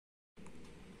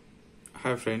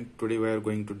Hi friend, today we are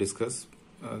going to discuss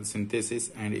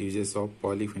synthesis and uses of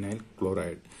polyvinyl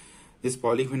chloride. This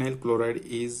polyvinyl chloride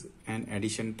is an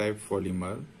addition type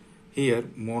polymer. Here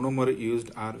monomer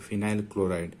used are vinyl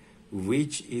chloride,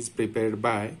 which is prepared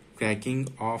by cracking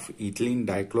of ethylene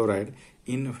dichloride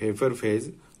in vapor phase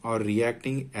or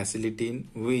reacting acetylene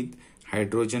with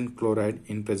hydrogen chloride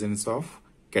in presence of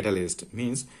catalyst.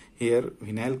 Means here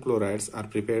vinyl chlorides are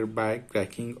prepared by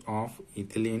cracking of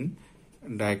ethylene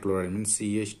dichloride, means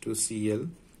CH2Cl,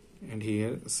 and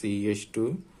here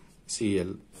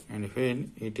CH2Cl, and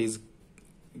when it is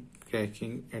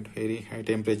cracking at very high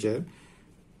temperature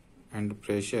and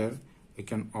pressure, we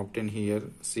can obtain here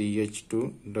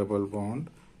CH2 double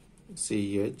bond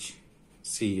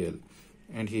CHCl,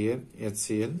 and here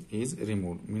HCl is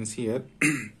removed. Means here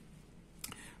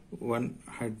one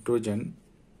hydrogen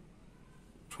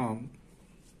from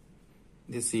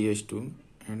this CH2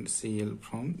 and Cl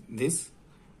from this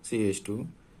CH2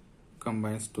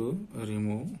 combines to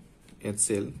remove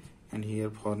HCl, and here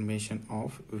formation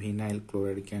of vinyl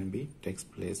chloride can be takes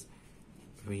place.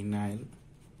 Vinyl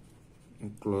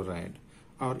chloride,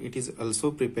 or it is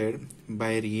also prepared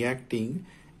by reacting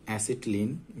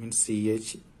acetylene, means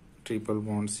CH triple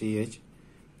bond CH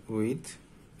with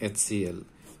HCl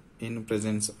in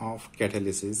presence of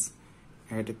catalysis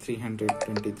at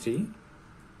 323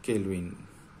 Kelvin.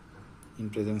 In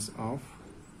presence of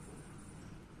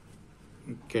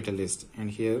catalyst, and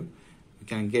here we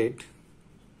can get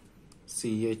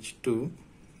CH2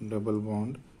 double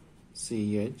bond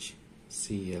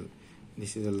CHCl.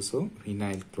 This is also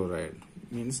vinyl chloride.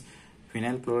 Means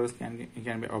vinyl chloride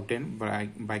can be obtained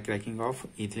by cracking of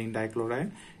ethylene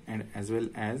dichloride and as well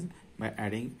as by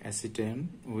adding acetone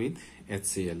with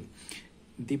HCl.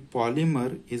 The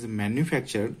polymer is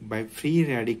manufactured by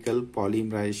free radical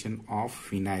polymerization of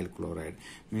vinyl chloride.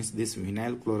 Means this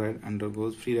vinyl chloride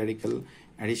undergoes free radical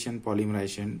addition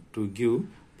polymerization to give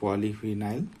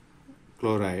polyvinyl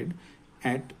chloride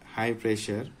at high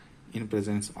pressure in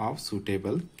presence of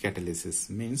suitable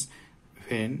catalysis. Means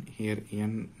when here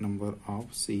n number of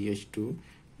CH2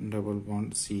 double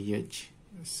bond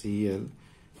CHCl,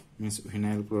 means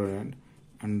vinyl chloride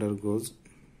undergoes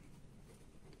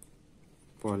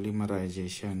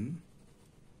polymerization,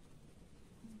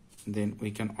 then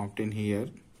we can obtain here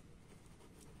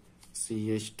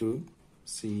CH2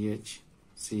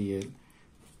 CHCl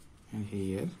and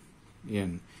here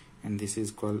N, and this is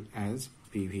called as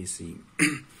PVC.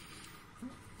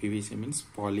 PVC means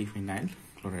polyvinyl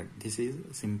chloride. This is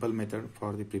a simple method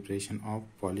for the preparation of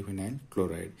polyvinyl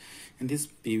chloride, and this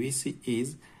PVC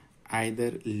is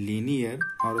either linear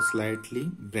or slightly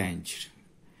branched.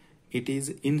 It is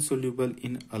insoluble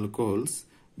in alcohols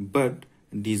but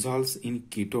dissolves in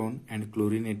ketone and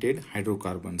chlorinated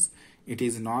hydrocarbons. It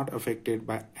is not affected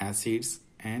by acids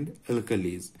and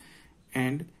alkalis,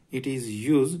 and it is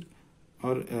used,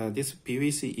 or this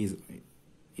PVC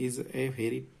is a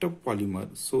very tough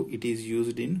polymer, so it is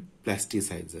used in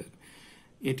plasticizer.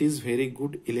 It is very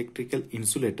good electrical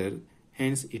insulator,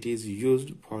 hence it is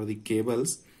used for the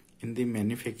cables in the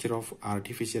manufacture of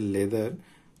artificial leather,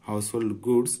 household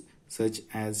goods such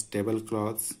as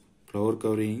tablecloths, floor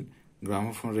covering,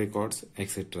 gramophone records,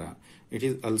 etc. It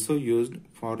is also used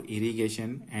for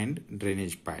irrigation and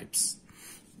drainage pipes.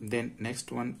 Then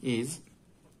next one is